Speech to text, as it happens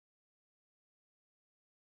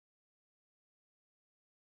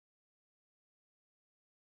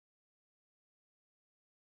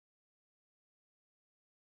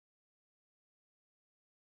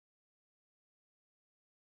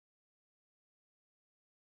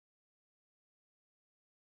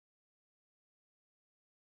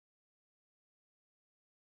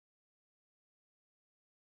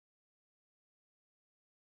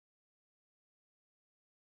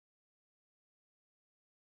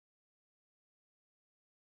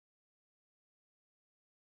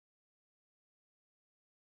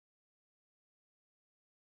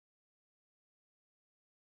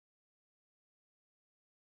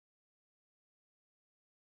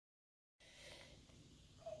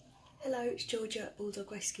Hello, it's Georgia at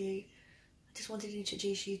Bulldog Rescue. I just wanted to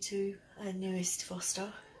introduce you to our newest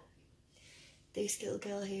foster. This little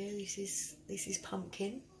girl here, this is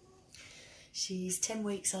Pumpkin. She's 10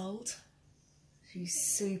 weeks old. She's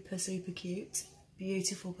super cute,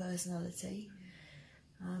 beautiful personality.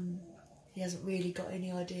 He hasn't really got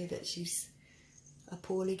any idea that she's a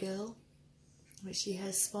poorly girl, but she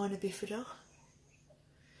has Spina Bifida,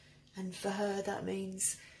 and for her that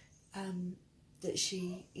means that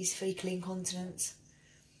she is fecally incontinent,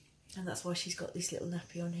 and that's why she's got this little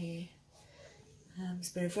nappy on here. It's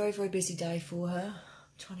been a very busy day for her.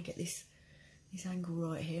 I'm trying to get this angle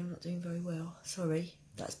right here. I'm not doing very well. Sorry,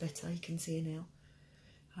 that's better. You can see her now.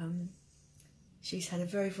 She's had a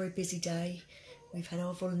very busy day. We've had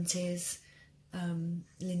our volunteers.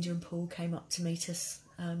 Linda and Paul came up to meet us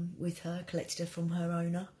with her, collected her from her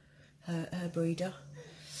owner, her breeder.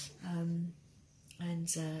 And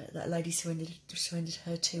that lady surrendered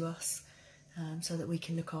her to us so that we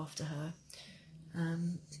can look after her.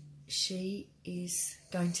 She is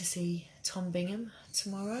going to see Tom Bingham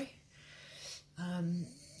tomorrow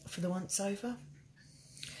for the once over,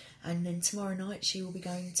 and then tomorrow night she will be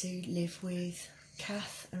going to live with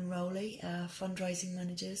Kath and Rowley, our fundraising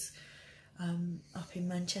managers, up in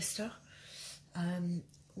Manchester,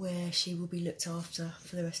 where she will be looked after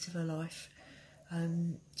for the rest of her life.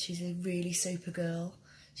 She's a really super girl.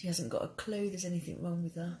 She hasn't got a clue there's anything wrong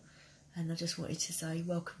with her, and I just wanted to say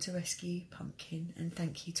welcome to Rescue Pumpkin, and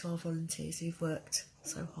thank you to our volunteers who've worked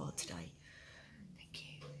so hard today. Thank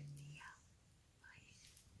you.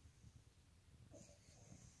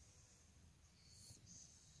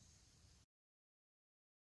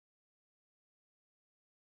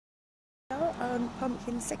 On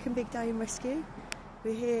Pumpkin's second big day in rescue,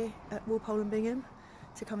 we're here at Walpole and Bingham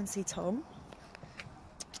to come and see Tom.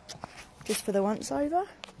 Just for the once over.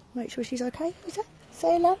 Make sure she's okay. Say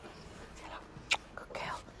hello. Say hello. Good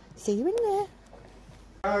girl. See you in there.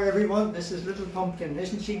 Hi everyone, this is little Pumpkin.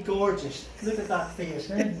 Isn't she gorgeous? Look at that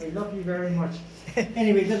face, eh? We love you very much.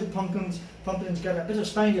 Anyway, little Pumpkin's got a bit of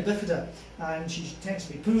Spina Bifida, and she tends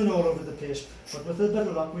to be pooing all over the place, but with a bit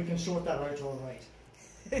of luck we can sort that out all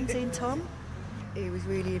right. Seen Tom, he was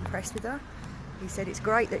really impressed with her. He said it's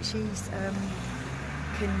great that she's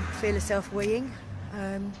can feel herself weeing,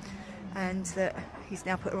 and that he's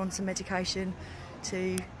now put her on some medication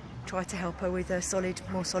to try to help her with a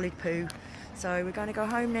more solid poo. So we're going to go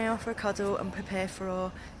home now for a cuddle and prepare for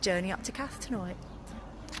our journey up to Kath tonight.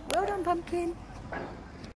 Well done, Pumpkin.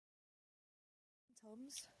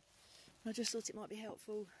 Tom's. I just thought it might be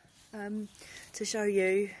helpful to show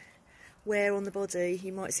you where on the body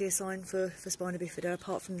you might see a sign for Spina Bifida,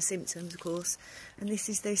 apart from the symptoms, of course. And this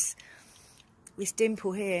is this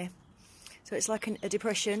dimple here. So it's like a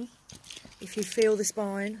depression. If you feel the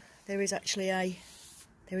spine, there is actually a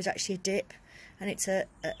dip, and it's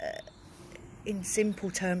in simple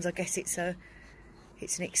terms, I guess it's an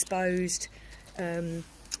exposed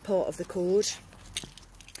part of the cord,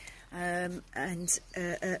 and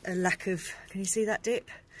a lack of, can you see that dip?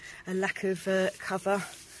 A lack of cover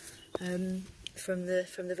from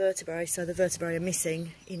the vertebrae. So the vertebrae are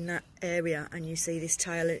missing in that area, and you see this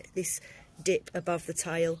dip above the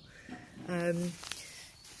tail.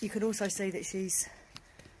 You can also see that she's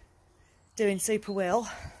doing super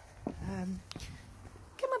well. Come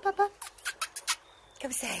on, Papa.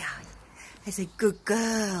 Come say hi. That's a good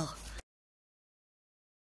girl.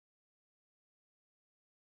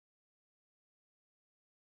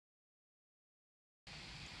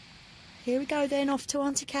 Here we go then, off to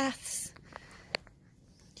Auntie Kath's.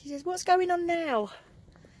 She says, what's going on now?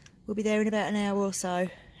 We'll be there in about an hour or so, and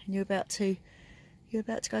you're about to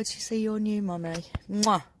go to see your new mummy.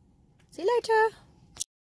 Mwah. See you later.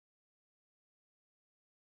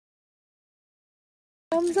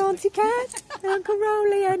 Tom's Auntie Cat, Uncle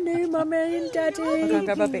Rowley, and new mummy and daddy. I'll go and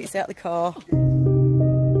grab our bits out the car.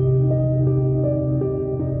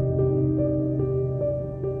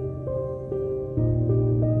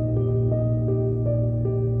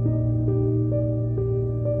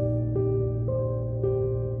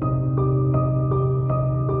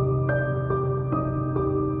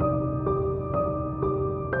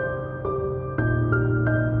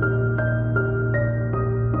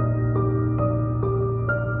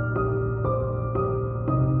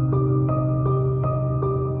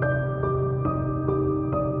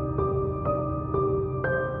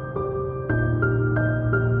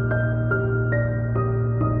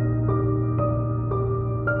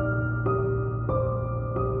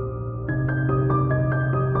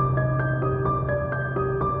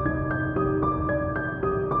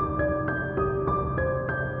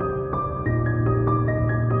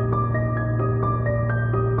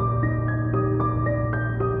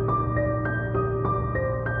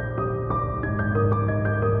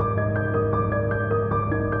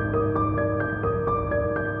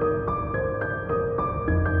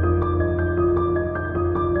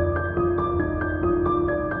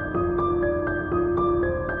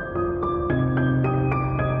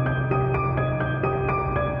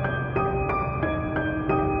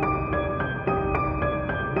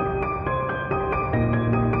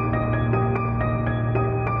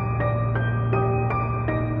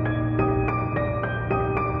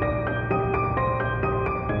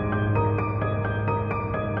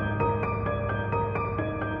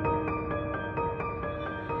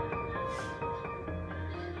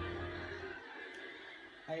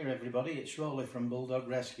 Hiya everybody, it's Rolly from Bulldog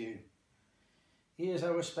Rescue. Here's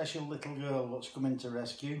our special little girl what's coming to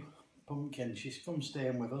rescue, Pumpkin. She's come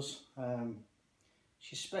staying with us.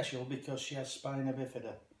 She's special because she has Spina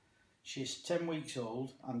Bifida. She's 10 weeks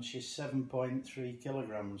old and she's 7.3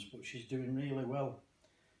 kilograms, but she's doing really well.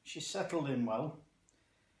 She's settled in well,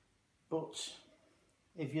 but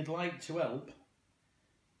if you'd like to help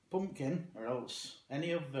Pumpkin, or else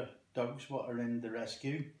any of the dogs what are in the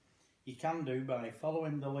rescue, you can do by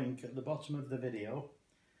following the link at the bottom of the video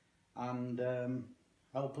and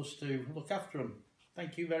help us to look after them.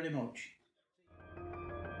 Thank you very much.